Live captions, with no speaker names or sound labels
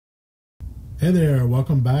Hey there,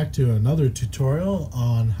 welcome back to another tutorial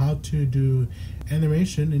on how to do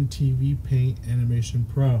animation in TVPaint Animation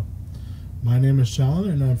Pro. My name is Shalon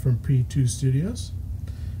and I'm from P2 Studios.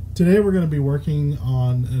 Today we're going to be working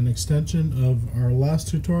on an extension of our last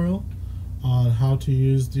tutorial on how to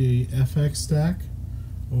use the FX stack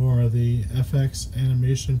or the FX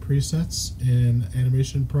animation presets in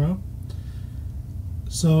Animation Pro.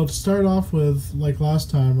 So to start off with, like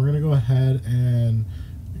last time, we're going to go ahead and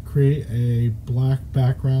create a black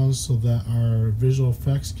background so that our visual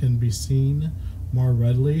effects can be seen more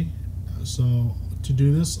readily. So to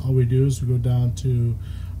do this, all we do is we go down to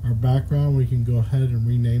our background. We can go ahead and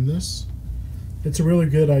rename this. It's a really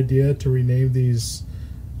good idea to rename these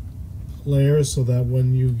layers so that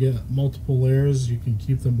when you get multiple layers you can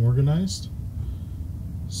keep them organized.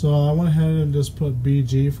 So I went ahead and just put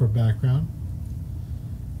BG for background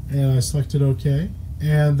and I selected OK.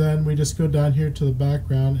 And then we just go down here to the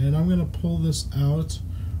background, and I'm going to pull this out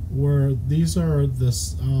where these are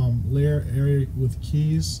this layer area with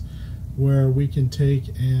keys where we can take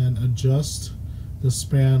and adjust the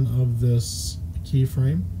span of this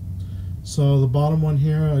keyframe. So the bottom one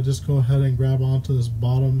here, I just go ahead and grab onto this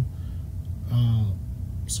bottom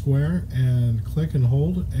square and click and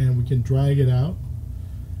hold, and we can drag it out.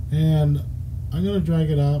 And I'm going to drag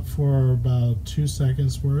it out for about 2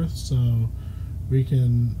 seconds worth, so we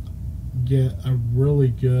can get a really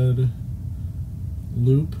good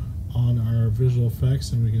loop on our visual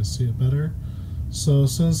effects and we can see it better. So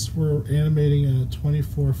since we're animating at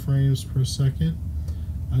 24 frames per second,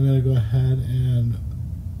 I'm going to go ahead and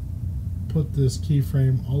put this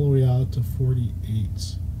keyframe all the way out to 48.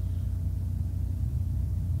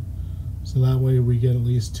 So that way we get at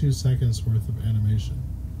least 2 seconds worth of animation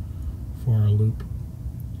for our loop.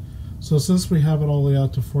 So since we have it all the way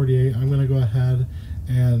out to 48, I'm going to go ahead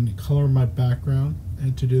and color my background.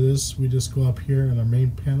 And to do this, we just go up here in our main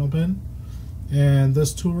panel bin. And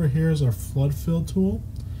this tool right here is our flood fill tool.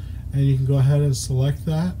 And you can go ahead and select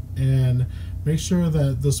that and make sure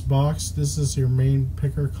that this box, this is your main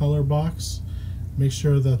picker color box. Make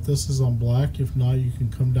sure that this is on black. If not, you can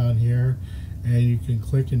come down here and you can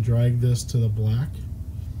click and drag this to the black.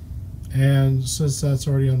 And since that's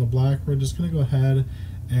already on the black, we're just going to go ahead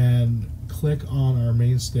and click on our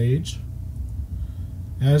main stage.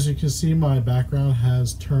 As you can see, my background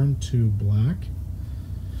has turned to black.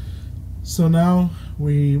 So now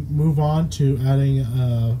we move on to adding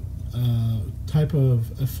a type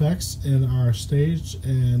of effects in our stage,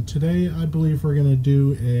 and today I believe we're going to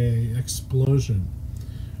do a explosion,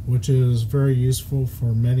 which is very useful for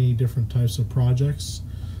many different types of projects.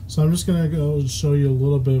 So I'm just going to go show you a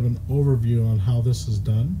little bit of an overview on how this is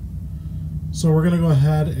done. So we're going to go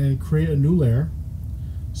ahead and create a new layer.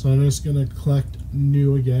 So I'm just going to click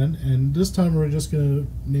new again, and this time we're just going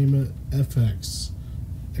to name it FX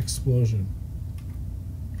Explosion.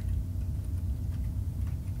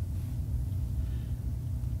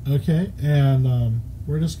 Okay, and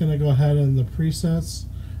we're just going to go ahead in the presets.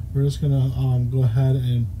 We're just going to go ahead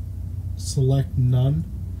and select none,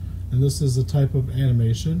 and this is the type of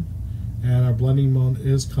animation. And our blending mode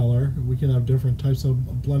is color. We can have different types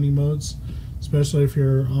of blending modes, especially if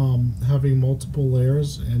you're having multiple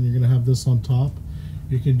layers and you're going to have this on top.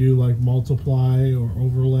 You can do like multiply or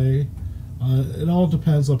overlay. It all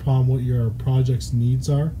depends upon what your project's needs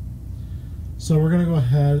are. So we're going to go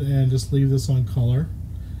ahead and just leave this on color,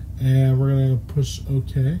 and we're going to push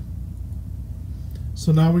OK.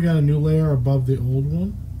 So now we got a new layer above the old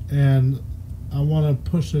one, and I want to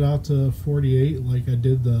push it out to 48 like I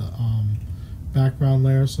did the background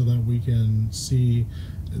layer so that we can see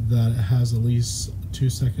that it has at least 2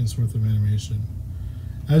 seconds worth of animation.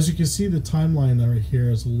 As you can see, the timeline right here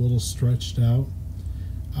is a little stretched out.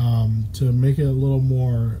 To make it a little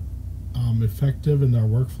more effective in our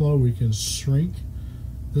workflow, we can shrink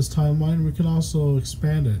this timeline. We can also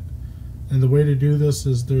expand it. And the way to do this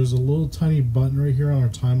is there's a little tiny button right here on our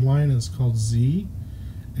timeline. It's called Z.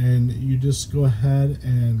 And you just go ahead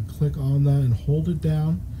and click on that and hold it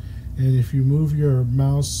down, and if you move your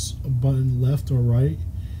mouse button left or right,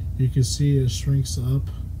 you can see it shrinks up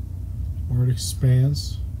or it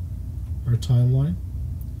expands our timeline.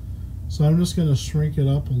 So I'm just going to shrink it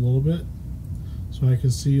up a little bit so I can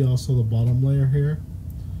see also the bottom layer here.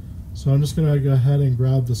 So I'm just going to go ahead and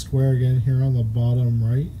grab the square again here on the bottom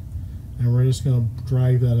right, and we're just going to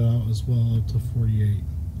drag that out as well up to 48.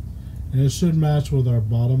 And it should match with our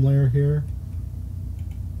bottom layer here,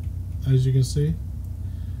 as you can see.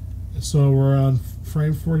 So we're on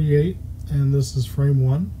frame 48, and this is frame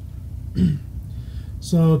 1.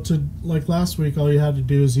 So to like last week, all you had to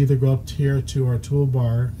do is either go up here to our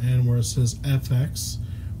toolbar, and where it says FX,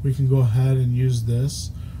 we can go ahead and use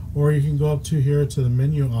this, or you can go up to here to the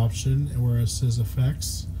menu option where it says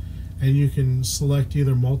effects, and you can select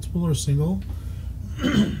either multiple or single.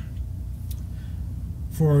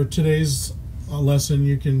 For today's lesson,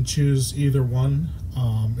 you can choose either one.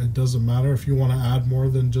 It doesn't matter. If you want to add more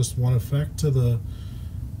than just one effect to the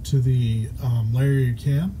layer, you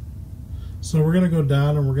can. So we're going to go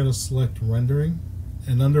down and we're going to select rendering,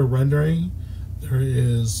 and under rendering there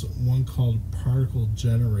is one called particle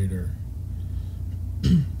generator.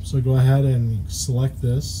 So go ahead and select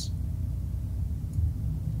this,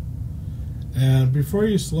 and before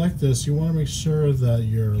you select this, you want to make sure that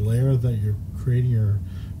your layer that you're creating your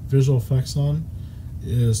visual effects on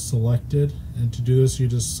is selected. And to do this, you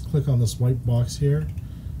just click on this white box here.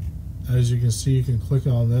 As you can see, you can click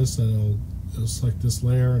on this and it'll select this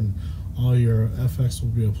layer, and all your FX will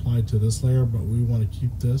be applied to this layer, but we want to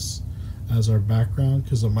keep this as our background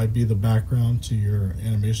because it might be the background to your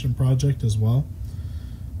animation project as well.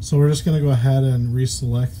 So we're just going to go ahead and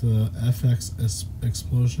reselect the FX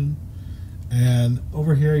explosion, and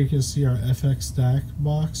over here you can see our FX stack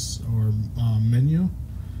box or menu.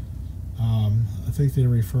 I think they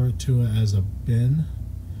refer to it as a bin.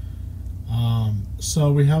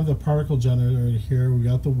 So we have the particle generator here, we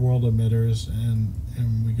got the world emitters, and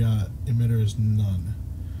we got emitters none.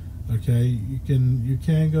 Okay, you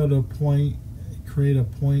can go to point, create a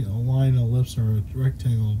point, a line, ellipse, or a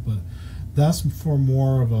rectangle, but that's for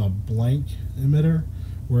more of a blank emitter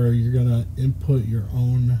where you're gonna input your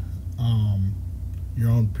own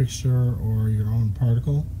picture or your own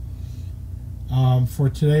particle. For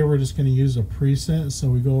today, we're just going to use a preset, so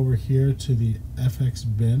we go over here to the FX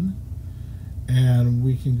bin, and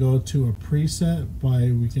we can go to a preset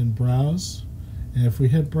we can browse, and if we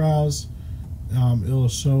hit browse, it'll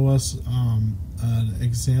show us an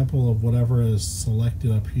example of whatever is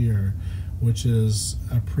selected up here, which is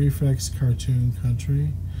a prefix cartoon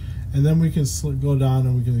country, and then we can go down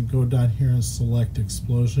and we can go down here and select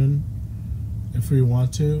explosion if we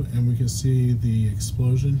want to, and we can see the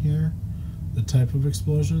explosion here, the type of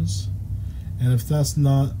explosions. And if that's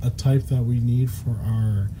not a type that we need for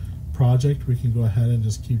our project, we can go ahead and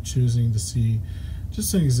just keep choosing to see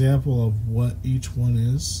just an example of what each one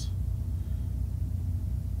is.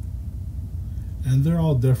 And they're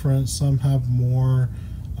all different. Some have more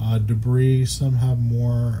debris, some have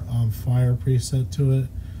more fire preset to it,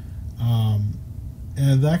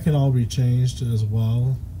 and that can all be changed as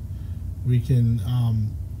well. We can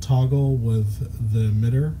toggle with the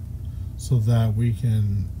emitter so that we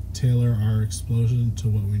can tailor our explosion to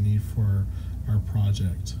what we need for our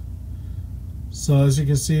project. So as you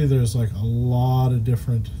can see, there's like a lot of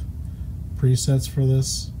different presets for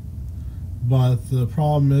this, but the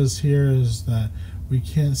problem is that we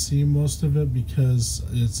can't see most of it because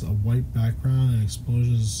it's a white background, and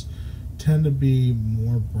explosions tend to be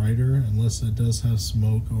more brighter unless it does have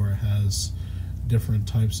smoke or it has different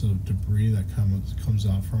types of debris that comes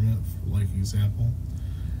out from it, like example.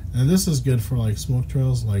 And this is good for like smoke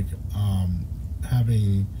trails, like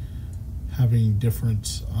having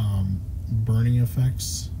different burning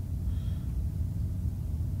effects.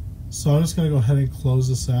 So I'm just going to go ahead and close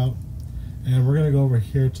this out, and we're going to go over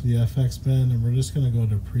here to the FX bin, and we're just going to go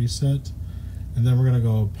to preset, and then we're going to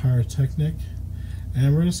go pyrotechnic,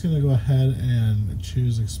 and we're just going to go ahead and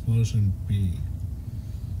choose explosion B.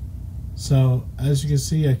 So as you can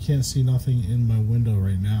see, I can't see nothing in my window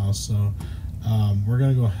right now, so we're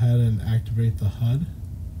going to go ahead and activate the HUD,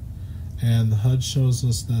 and the HUD shows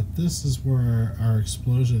us that this is where our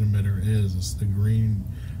explosion emitter is. It's the green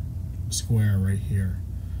square right here.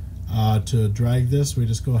 To drag this, we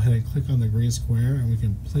just go ahead and click on the green square, and we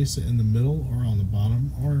can place it in the middle or on the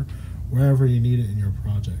bottom or wherever you need it in your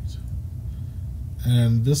project.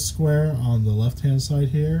 And this square on the left hand side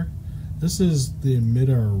here, this is the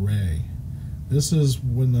emitter array. This is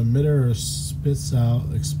when the emitter spits out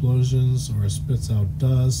explosions or spits out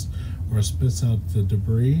dust or spits out the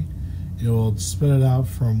debris. It will spit it out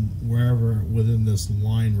from wherever within this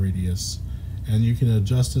line radius, and you can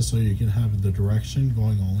adjust it so you can have the direction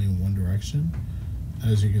going only in one direction.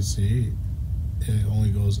 As you can see, it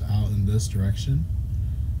only goes out in this direction.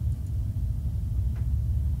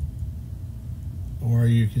 Or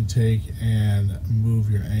you can take and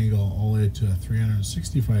move your angle all the way to a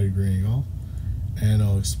 365-degree angle, and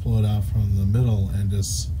it'll explode out from the middle and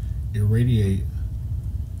just irradiate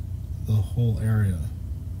the whole area.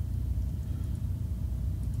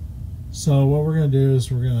 So what we're going to do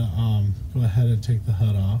is we're going to go ahead and take the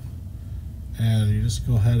HUD off, and you just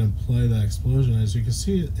go ahead and play that explosion. As you can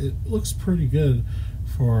see, it looks pretty good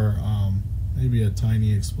for maybe a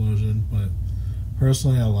tiny explosion, but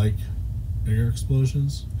personally I like bigger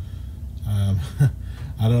explosions.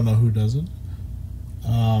 I don't know who doesn't.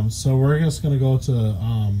 So we're just going to go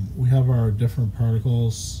to, we have our different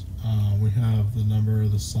particles. We have the number,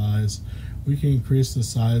 the size. We can increase the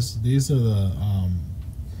size. These are the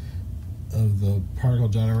of the particle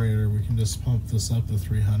generator. We can just pump this up to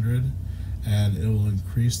 300 and it will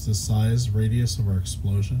increase the size radius of our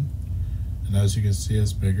explosion. And as you can see,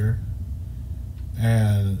 it's bigger.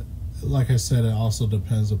 And like I said, it also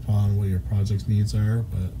depends upon what your project's needs are,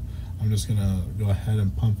 but I'm just gonna go ahead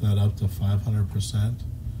and pump that up to 500%,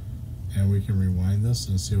 and we can rewind this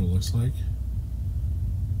and see what it looks like.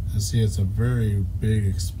 And see, it's a very big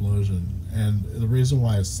explosion. And the reason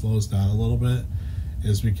why it slows down a little bit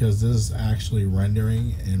is because this is actually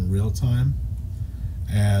rendering in real time.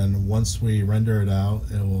 And once we render it out,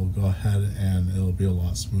 it will go ahead and it'll be a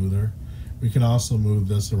lot smoother. We can also move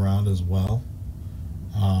this around as well.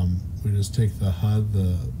 We just take the HUD,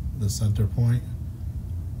 the center point,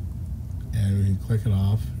 and we can click it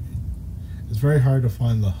off. It's very hard to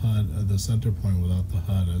find the HUD, the center point without the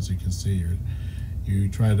HUD. As you can see, you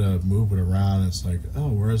try to move it around, it's like, oh,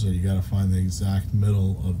 where is it? You got to find the exact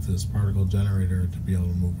middle of this particle generator to be able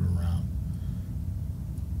to move it around.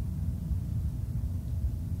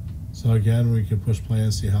 So again, we can push play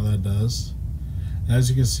and see how that does. And as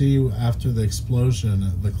you can see, after the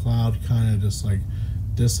explosion, the cloud kind of just like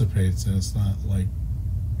dissipates, and it's not like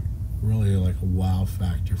really like a wow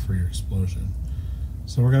factor for your explosion.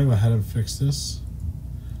 So we're going to go ahead and fix this.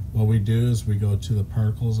 What we do is we go to the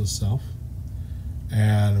particles itself,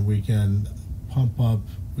 and we can pump up,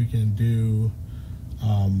 we can do,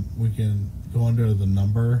 we can go under the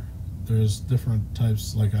number. There's different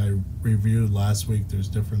types, like I reviewed last week, there's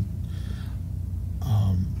different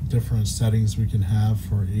different settings we can have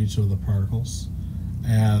for each of the particles.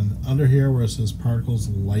 And under here where it says particles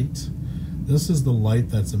light, this is the light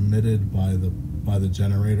that's emitted by the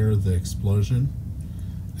generator, the explosion.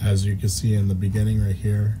 As you can see in the beginning right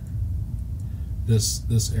here,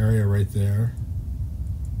 this area right there,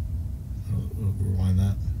 we'll rewind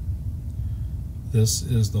that. This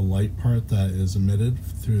is the light part that is emitted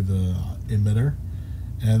through the emitter,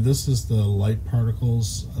 and this is the light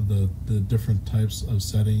particles, the different types of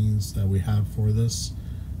settings that we have for this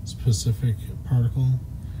specific particle.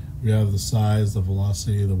 We have the size, the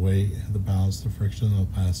velocity, the weight, the balance, the friction, the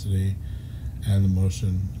opacity, and the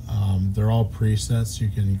motion. They're all presets. You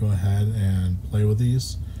can go ahead and play with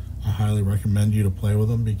these. I highly recommend you to play with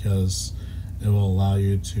them because it will allow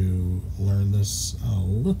you to learn this a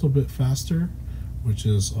little bit faster, which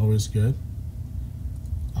is always good.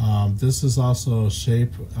 This is also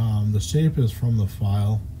shape. The shape is from the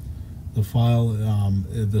file. The file,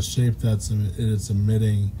 the shape that's it's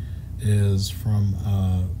emitting is from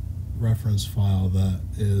a reference file that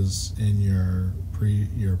is in your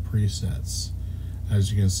presets.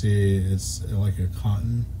 As you can see, it's like a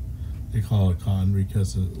cotton. They call it cotton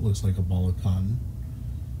because it looks like a ball of cotton.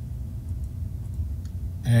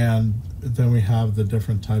 And then we have the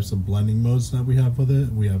different types of blending modes that we have with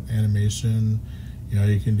it. We have animation. You know,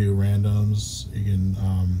 you can do randoms. You can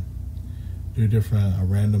do a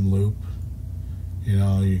random loop. You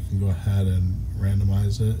know, you can go ahead and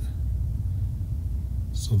randomize it.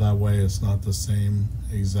 So that way it's not the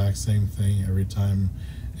exact same thing every time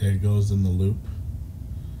it goes in the loop.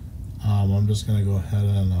 I'm just going to go ahead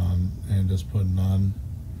and just put none.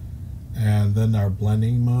 And then our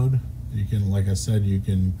blending mode, you can, like I said, you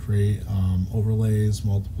can create overlays,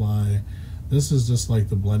 multiply. This is just like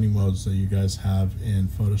the blending modes that you guys have in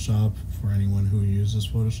Photoshop for anyone who uses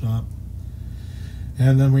Photoshop.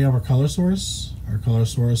 And then we have our color source. Our color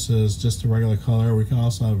source is just a regular color. We can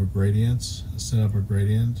also have a gradient, set up a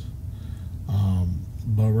gradient.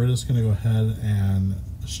 But we're just going to go ahead and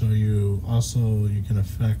show you, also you can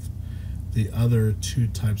affect the other two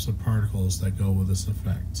types of particles that go with this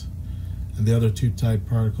effect. And the other two type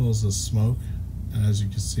particles is smoke. And as you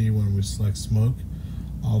can see, when we select smoke,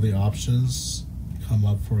 all the options come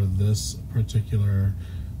up for this particular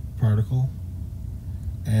particle.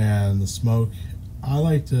 And the smoke, I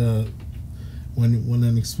like to, when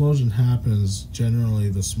an explosion happens, generally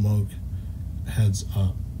the smoke heads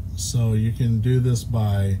up. So you can do this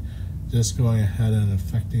by just going ahead and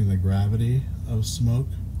affecting the gravity of smoke.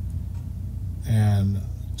 And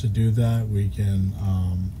to do that, we can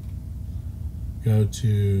go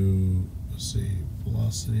to, let's see,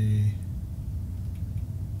 velocity.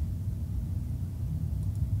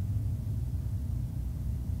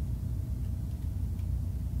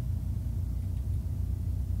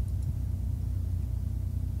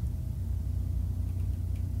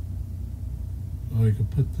 We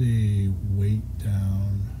could put the weight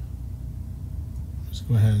down. Just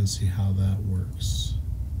go ahead and see how that works.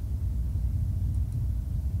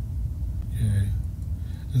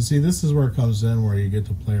 And see, this is where it comes in, where you get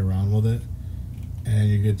to play around with it and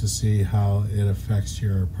you get to see how it affects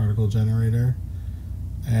your particle generator.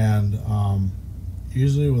 And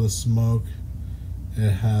usually with a smoke,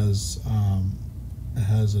 it has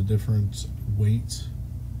a different weight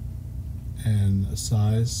and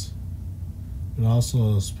size, but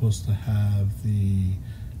also is supposed to have the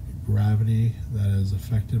gravity that is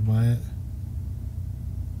affected by it.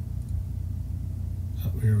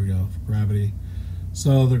 Oh, here we go, gravity.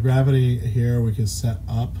 So the gravity here we can set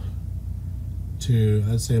up to,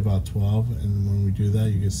 I'd say, about 12, and when we do that,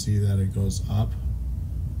 you can see that it goes up.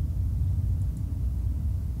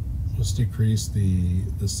 Let's decrease the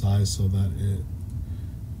size so that it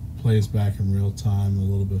plays back in real time a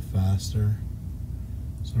little bit faster.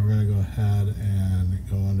 So we're going to go ahead and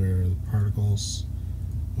go under the particles,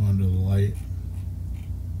 go under the light,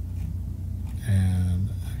 and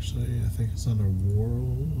actually I think it's under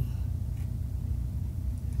world,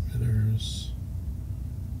 emitters,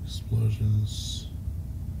 explosions,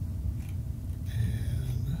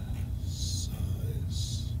 and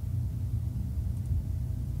size.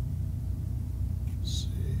 Let's see.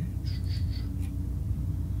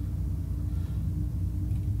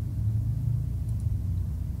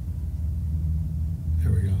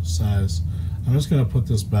 There we go, size. I'm just going to put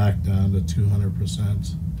this back down to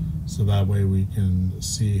 200% so that way we can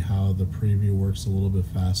see how the preview works a little bit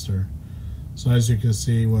faster. So as you can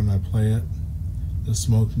see, when I play it, the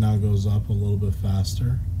smoke now goes up a little bit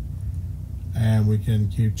faster, and we can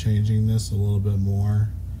keep changing this a little bit more.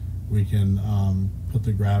 We can put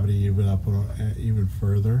the gravity even up even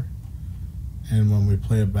further, and when we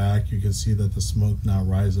play it back, you can see that the smoke now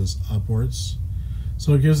rises upwards.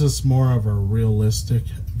 So it gives us more of a realistic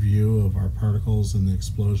view of our particles in the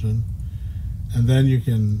explosion. And then you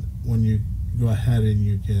can, when you go ahead and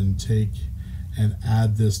you can take and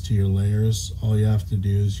add this to your layers, all you have to do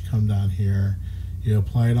is you come down here, you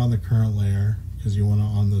apply it on the current layer because you want it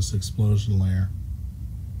on this explosion layer.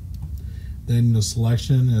 Then the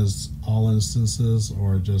selection is all instances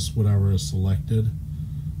or just whatever is selected.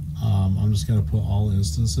 I'm just going to put all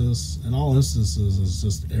instances, and all instances is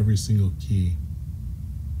just every single key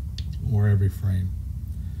or every frame.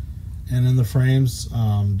 And in the frames,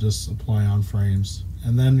 just apply on frames,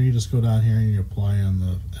 and then you just go down here and you apply on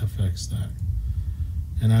the FX stack.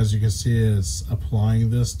 And as you can see, it's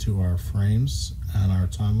applying this to our frames and our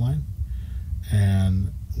timeline.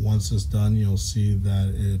 And once it's done, you'll see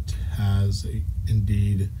that it has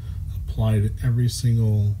indeed applied every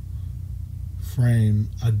single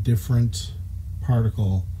frame a different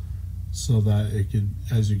particle, so that it could,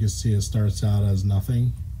 as you can see, it starts out as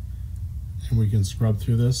nothing. And we can scrub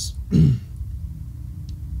through this.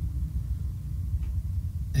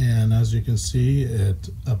 And as you can see, it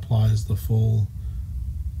applies the full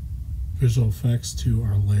visual effects to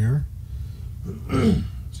our layer.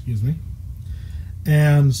 Excuse me.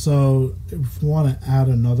 And so if we want to add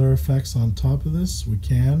another effects on top of this, we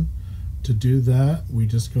can. To do that, we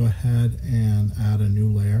just go ahead and add a new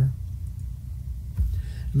layer.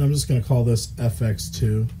 And I'm just going to call this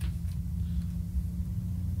FX2.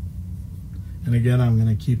 And again, I'm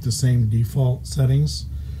going to keep the same default settings.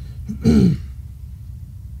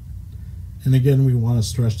 And again, we want to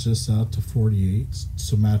stretch this out to 48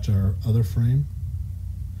 to match our other frame.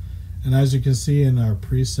 And as you can see in our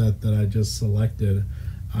preset that I just selected,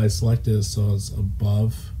 I selected it so it's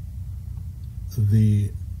above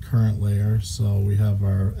the current layer. So we have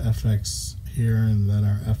our FX here and then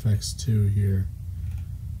our FX2 here.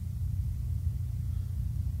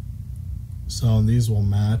 So these will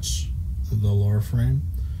match the lower frame.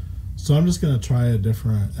 So I'm just going to try a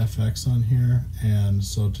different FX on here, and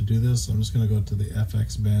so to do this I'm just going to go to the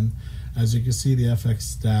FX bin. As you can see, the FX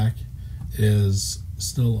stack is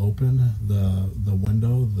still open, the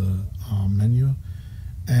window, the menu,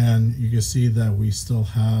 and you can see that we still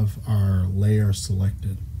have our layer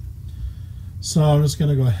selected. So I'm just going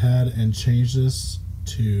to go ahead and change this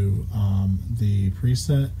to the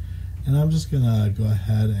preset, and I'm just going to go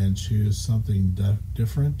ahead and choose something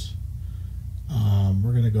different.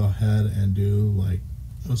 We're going to go ahead and do, like,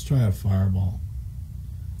 let's try a fireball.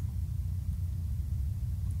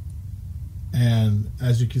 And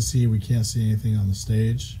as you can see, we can't see anything on the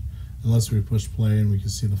stage unless we push play, and we can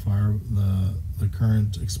see the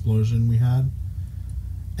current explosion we had.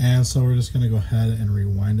 And so we're just going to go ahead and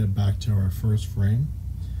rewind it back to our first frame,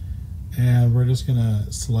 and we're just going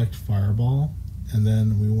to select fireball, and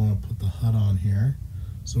then we want to put the HUD on here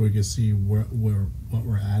so we can see what we're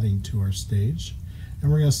adding to our stage. And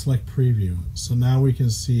we're going to select preview, so now we can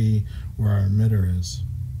see where our emitter is.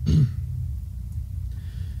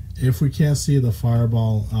 If we can't see the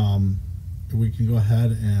fireball we can go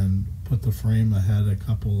ahead and put the frame ahead a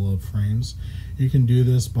couple of frames. You can do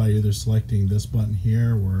this by either selecting this button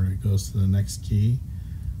here where it goes to the next key,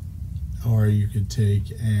 or you could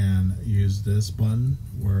take and use this button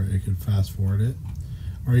where it could fast forward it,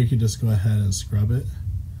 or you could just go ahead and scrub it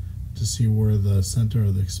to see where the center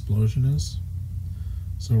of the explosion is.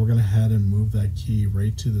 So we're going to head and move that key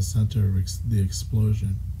right to the center of the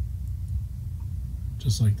explosion,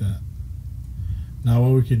 just like that. Now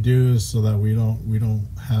what we could do is, so that we don't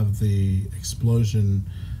have the explosion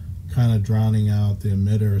kind of drowning out the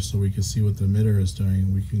emitter, so we can see what the emitter is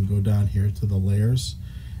doing, we can go down here to the layers,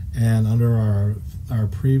 and under our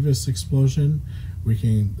previous explosion, we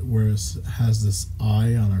can, where it has this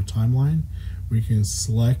eye on our timeline, we can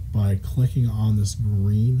select by clicking on this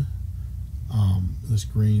green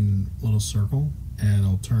little circle, and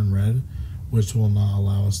it'll turn red, which will not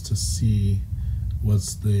allow us to see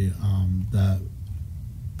what's the that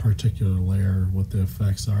particular layer, what the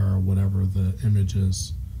effects are, or whatever the image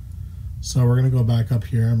is. So we're going to go back up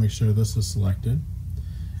here and make sure this is selected,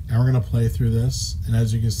 and we're going to play through this. And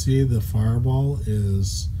as you can see, the fireball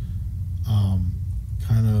is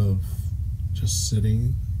kind of just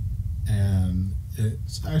sitting, and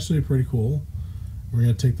it's actually pretty cool. We're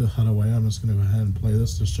going to take the HUD away. I'm just going to go ahead and play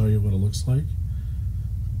this to show you what it looks like.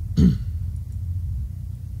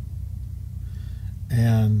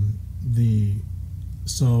 And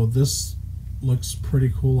so this looks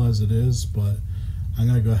pretty cool as it is, but I'm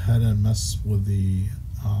going to go ahead and mess with the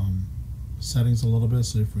settings a little bit,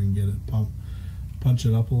 see if we can get it punch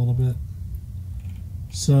it up a little bit.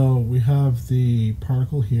 So we have the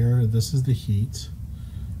particle here. This is the heat.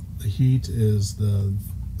 The heat is the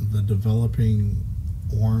developing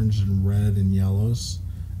orange and red and yellows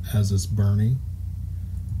as it's burning.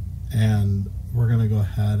 And we're going to go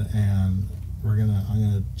ahead and I'm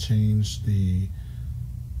going to change the,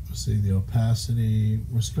 let's see, the opacity.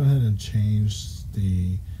 Let's go ahead and change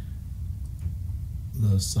the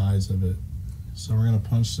size of it. So we're going to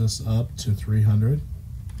punch this up to 300.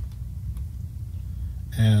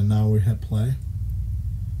 And now we hit play.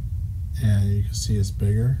 And you can see it's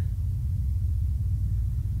bigger.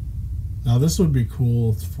 Now this would be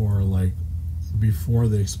cool for like before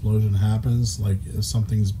the explosion happens, like if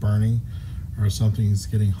something's burning or something's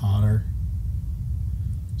getting hotter.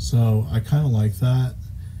 So I kind of like that.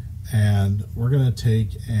 And we're going to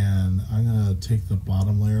I'm going to take the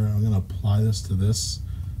bottom layer, I'm going to apply this to this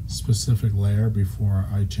specific layer before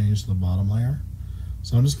I change the bottom layer.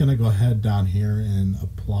 So I'm just going to go ahead down here and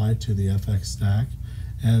apply to the FX stack.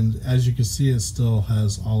 And as you can see, it still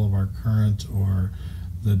has all of our current or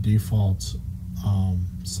the default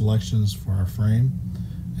selections for our frame.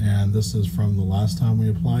 And this is from the last time we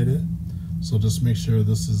applied it. So just make sure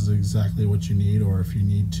this is exactly what you need, or if you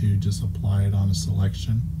need to, just apply it on a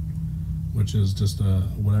selection, which is just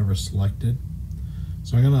whatever selected.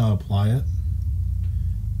 So I'm going to apply it,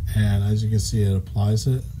 and as you can see, it applies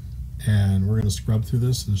it, and we're going to scrub through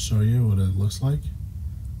this and show you what it looks like.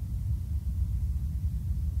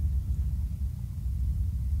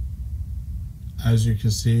 As you can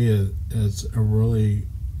see, it's a really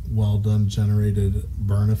well done generated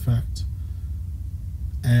burn effect.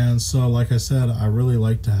 And so, like I said, I really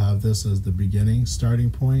like to have this as the beginning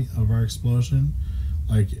starting point of our explosion.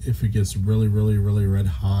 Like if it gets really red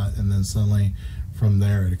hot, and then suddenly from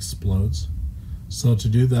there it explodes. So to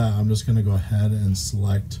do that, I'm just going to go ahead and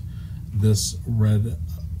select this red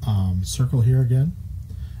circle here again.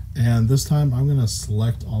 And this time I'm going to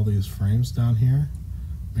select all these frames down here.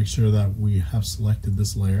 Make sure that we have selected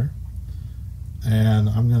this layer. And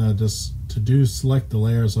I'm going to select the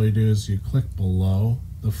layers, all you do is you click below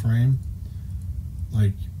the frame,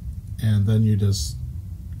 and then you just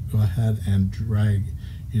go ahead and drag.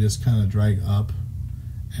 You just kind of drag up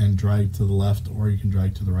and drag to the left, or you can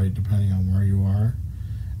drag to the right depending on where you are,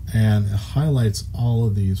 and it highlights all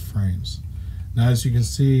of these frames. Now as you can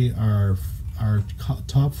see, our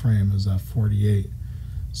top frame is at 48,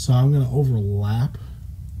 so I'm going to overlap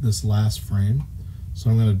this last frame. So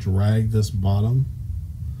I'm going to drag this bottom.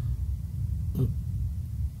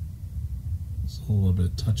 It's a little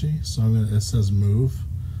bit touchy, so it says move.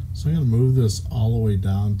 So I'm going to move this all the way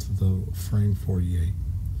down to the frame 48.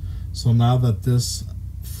 So now that this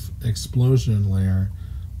explosion layer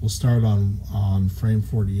will start on frame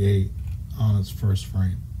 48 on its first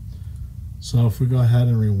frame. So if we go ahead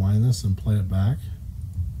and rewind this and play it back,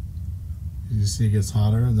 you see it gets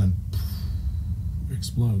hotter and then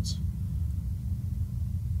explodes.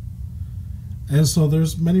 And so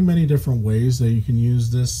there's many different ways that you can use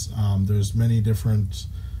this. There's many different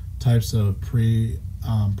types of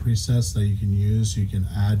presets that you can use. You can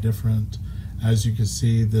add different, as you can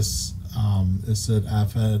see, this it said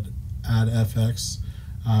add FX.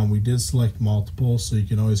 We did select multiple, so you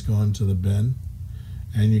can always go into the bin,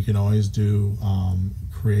 and you can always do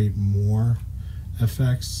create more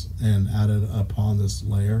effects and add it upon this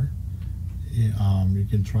layer. You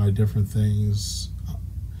can try different things.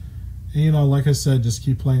 And, you know, like I said, just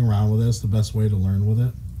keep playing around with it. It's the best way to learn with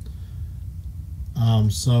it.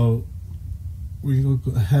 So we will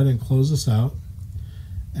go ahead and close this out.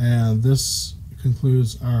 And this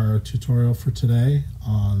concludes our tutorial for today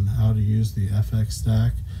on how to use the FX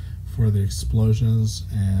stack for the explosions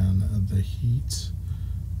and the heat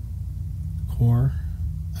core,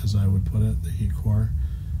 as I would put it, the heat core.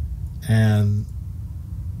 And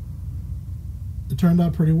it turned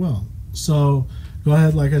out pretty well. So go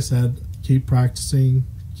ahead, like I said, keep practicing,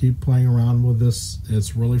 keep playing around with this.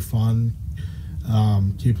 It's really fun.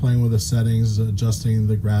 Keep playing with the settings, adjusting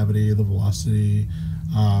the gravity, the velocity.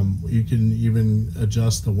 You can even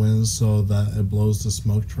adjust the winds so that it blows the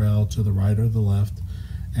smoke trail to the right or the left.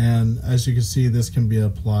 And as you can see, this can be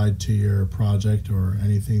applied to your project or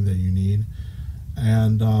anything that you need.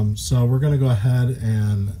 And so we're going to go ahead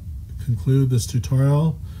and conclude this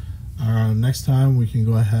tutorial. Next time we can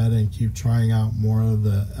go ahead and keep trying out more of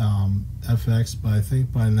the FX, but I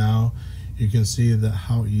think by now you can see that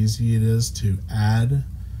how easy it is to add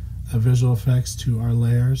a visual effects to our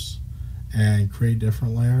layers and create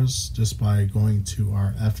different layers just by going to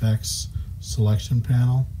our FX selection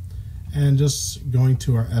panel and just going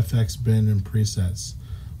to our FX bin and presets.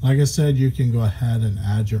 Like I said, you can go ahead and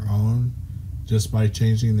add your own just by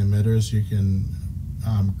changing the emitters. You can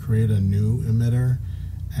create a new emitter,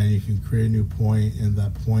 and you can create a new point. In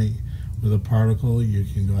that point with a particle, you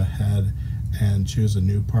can go ahead and choose a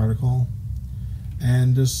new particle,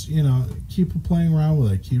 and just, you know, keep playing around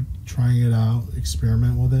with it, keep trying it out,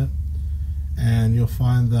 experiment with it, and you'll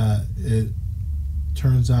find that it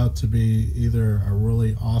turns out to be either a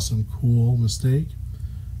really awesome, cool mistake,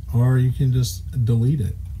 or you can just delete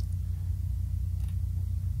it.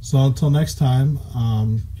 So until next time,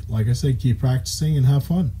 like I said, keep practicing and have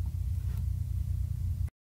fun.